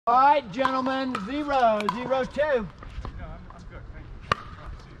All right, gentlemen, 0-0-2. I'm good. Thank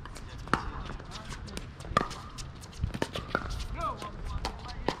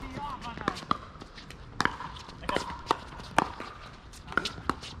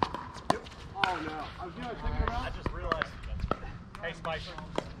you. Oh no! I was gonna take it around. I just realized. Hey, Spike,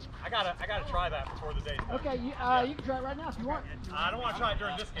 I gotta try that before the day's done. Okay, you can try it right now if you want. I don't want to try it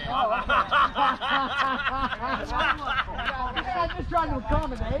during this game. Oh, okay. I'm just trying to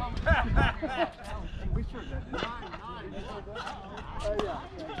accommodate. We sure did. Oh yeah.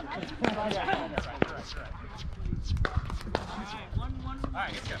 All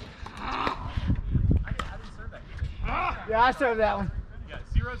right, here we go. I didn't serve that either. Yeah, I served that one. Yeah,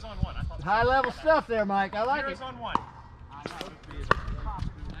 0's on 1. I thought High level stuff there, Mike. I like it. 0's on 1.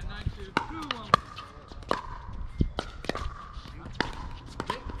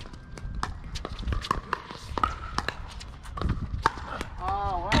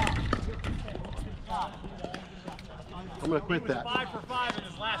 Oh wow. I'm going to quit that. 5 for 5 in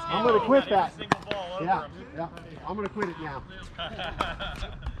his last game. I'm going to quit that. Every single ball over Yeah, him. yeah. I'm going to quit it now.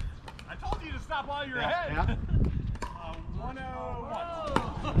 I told you to stop while you were Yeah, ahead. yeah.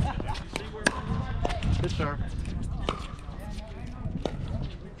 101. Good sir.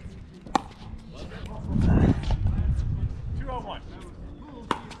 $201.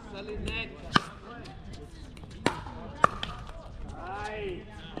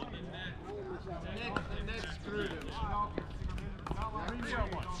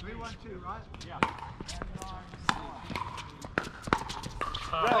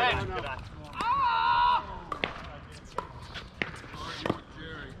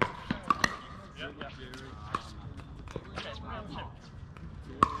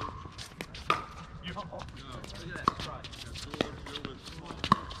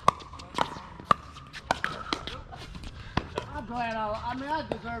 I'm glad I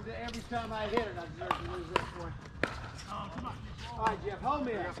deserved it every time I hit it. I deserved to lose this one. All right, Jeff, hold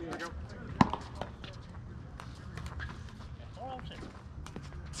me up here.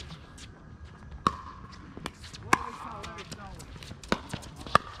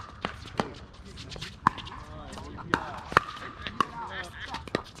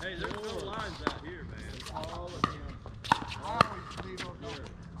 Hey, there's no lines out here, man. All of them. I always leave those there.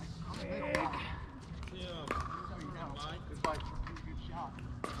 It's like a good shot.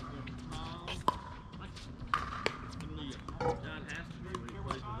 John has to be when he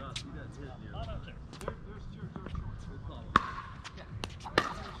plays with us. He doesn't hit the other. There's two. We'll call it.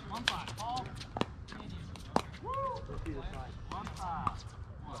 1-5. Paul. Woo! 1-5.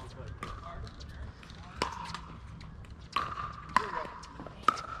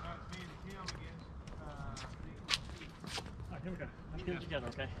 Here we go. Let's get it together,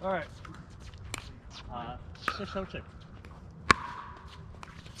 okay? All right. 602.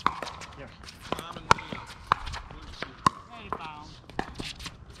 Here.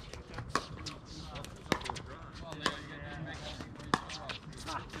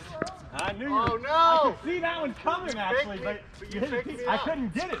 I knew you. Oh, no! I could see that one coming actually, but you picked me I up.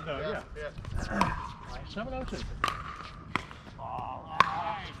 couldn't get it though. Yeah. Yeah. All right, 702. I'll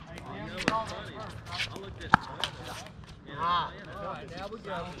look at All right, now we go.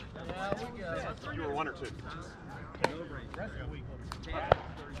 Now we go. You were 1 or 2. no range.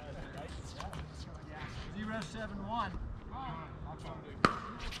 0-7-1.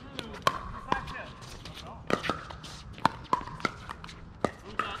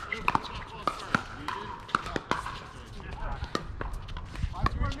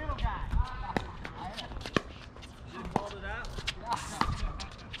 Watch your middle guy. You called it out?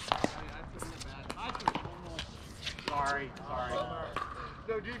 Sorry.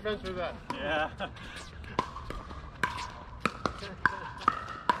 No defense for that. Yeah.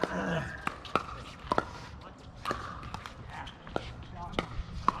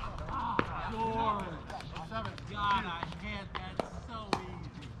 God, I had that so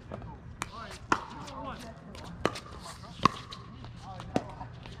easy.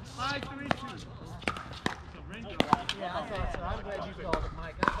 Yeah, I thought so. I'm glad you called it,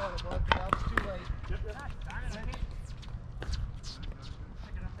 Mike. I thought it was, but I was too late.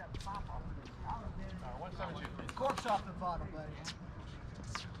 Cork's off the bottom, buddy.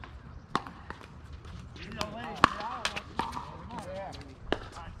 Yeah.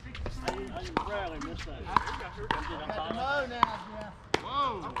 I can rarely miss that. Got the low now, Jeff.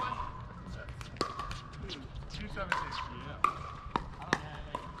 Whoa! 217. Yeah.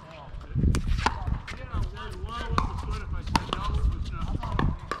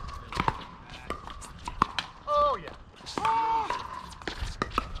 Oh, yeah.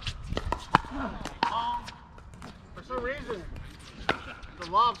 For some reason, the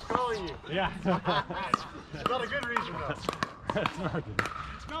Lob's calling you. Yeah. It's not a good reason though. That's not good.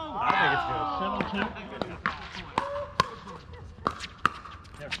 Let's go. I think it's good. 7-2.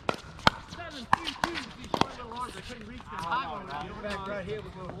 7-2-2. These short little arms, I couldn't reach them high one. Back right here,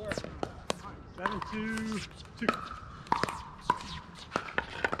 we're going to work. 7-2-2.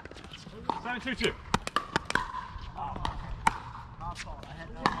 7-2-2.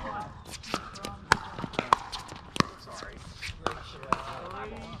 Sorry.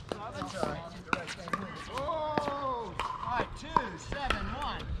 Oh! All right,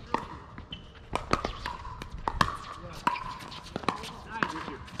 2-7-1.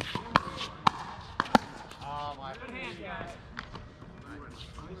 Oh my. Good hand, guys.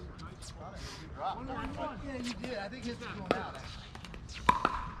 Yeah, you did. I think his was going out.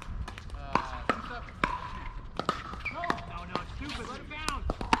 No, it's stupid. Let it bounce.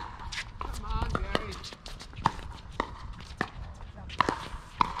 Come on, Jerry.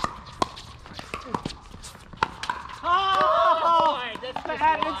 Oh!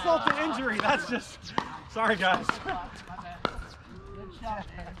 That insult to injury. That's just. Sorry, guys. Good shot,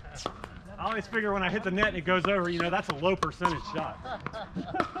 man. I always figure when I hit the net and it goes over, you know, that's a low percentage shot.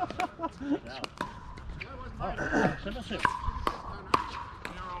 Oh, 7-2.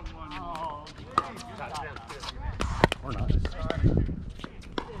 Or not. Didn't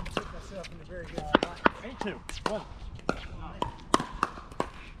put myself in a very good spot. 8-2. 1.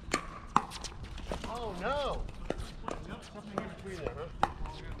 Oh no. Something in between there, huh?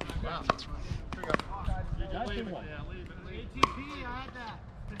 Wow. Here we go. Guys, 2-1. ATP, I had that.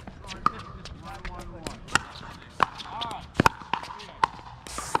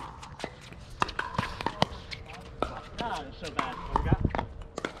 God, it's so bad. What we got?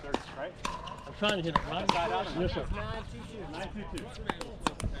 30, right? I'm trying to hit it right side out. Yes, sir. 9-2-2.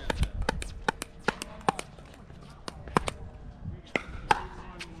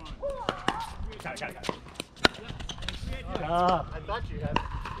 Got it. I thought you had it.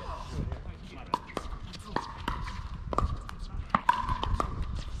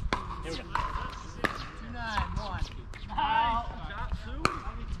 Here we go. 2-9-1.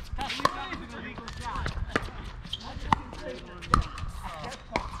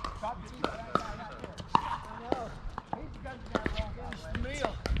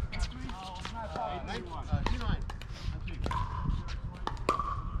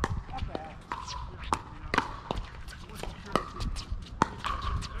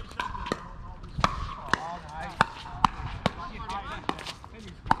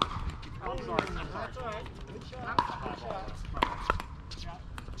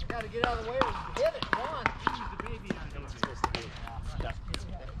 Got to get out of the way and hit it. Come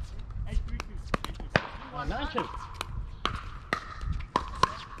on. 9-2.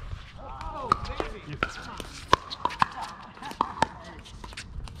 Oh, baby.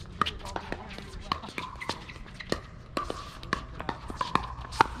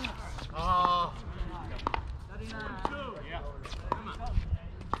 Oh.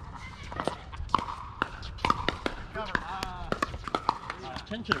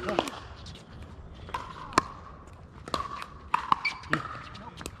 10-2. Go.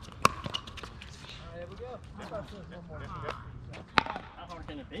 There we go. One more. How hard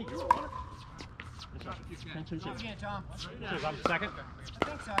can it be? You're a runner. 10-2-2. Go again, Tom. Because I'm second. I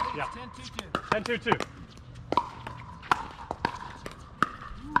think so. I think Yeah. it's 10-2-2. 10-2-2.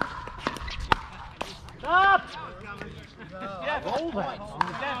 Stop! Roll that.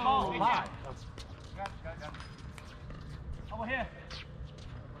 Dead ball. High. Over here.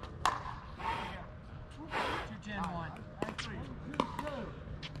 2-10-1.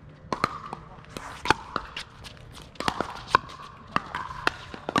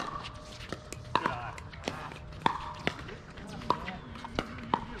 Good eye.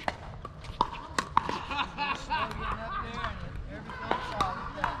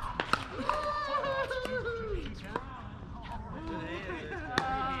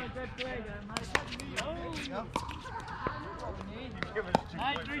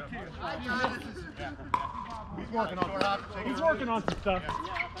 He's working on He's working on some stuff.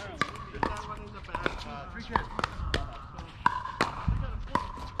 Three kids.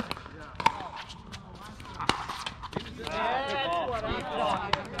 That's what I'm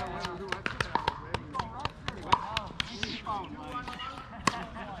talking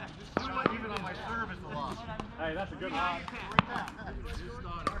Even on my serve, it's a loss. Hey, that's a good one.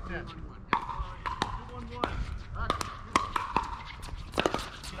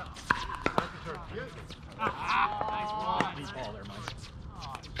 Deep ball there, Mike.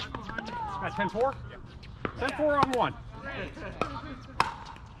 Got 10-4? 10-4 on 1.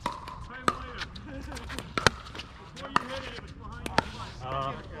 Before you hit it, it was behind your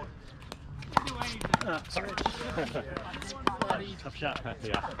Tough shot.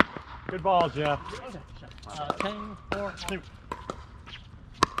 Yeah. Good ball, Jeff. 10, 4, 2.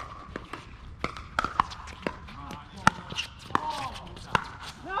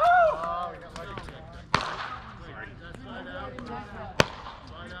 Oh, we got lucky.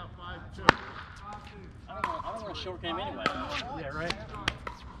 Slide out 5-2. I don't want a short game anyway. Yeah, right?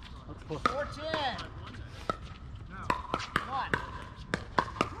 Let's push. 4-10. Come on.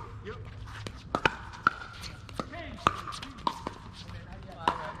 Yep.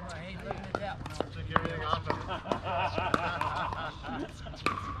 I hate looking at that one. Took everything off of it.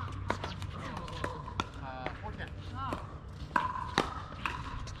 4-10.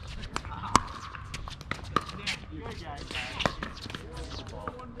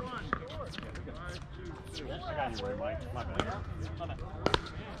 I got you, Mike. My bad.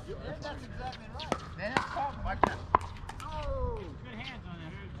 That's exactly right. Man, that's problem. Watch that. Oh, good hands on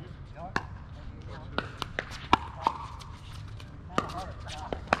that.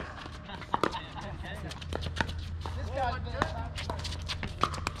 This guy's been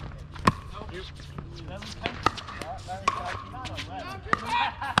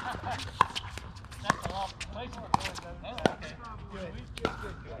that's a lot of place for it. Okay. Good.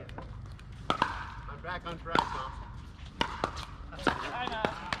 I'm back on track, Tom. I know.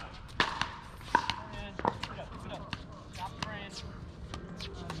 Put up. Stop praying.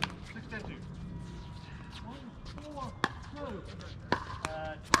 6-10-2. 1, 4, 2.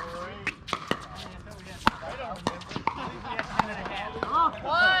 3.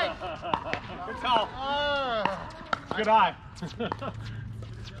 What? Good call. Good eye.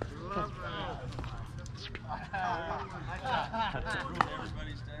 Love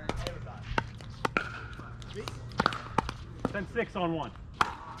Send 6 on 1.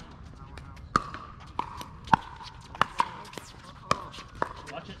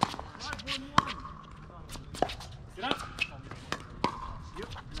 Watch it. Get up.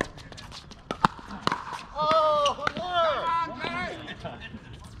 Oh, good work!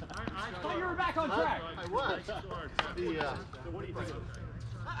 I thought you were back on track. I was. The, So what do you think of it?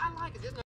 I like it, didn't I?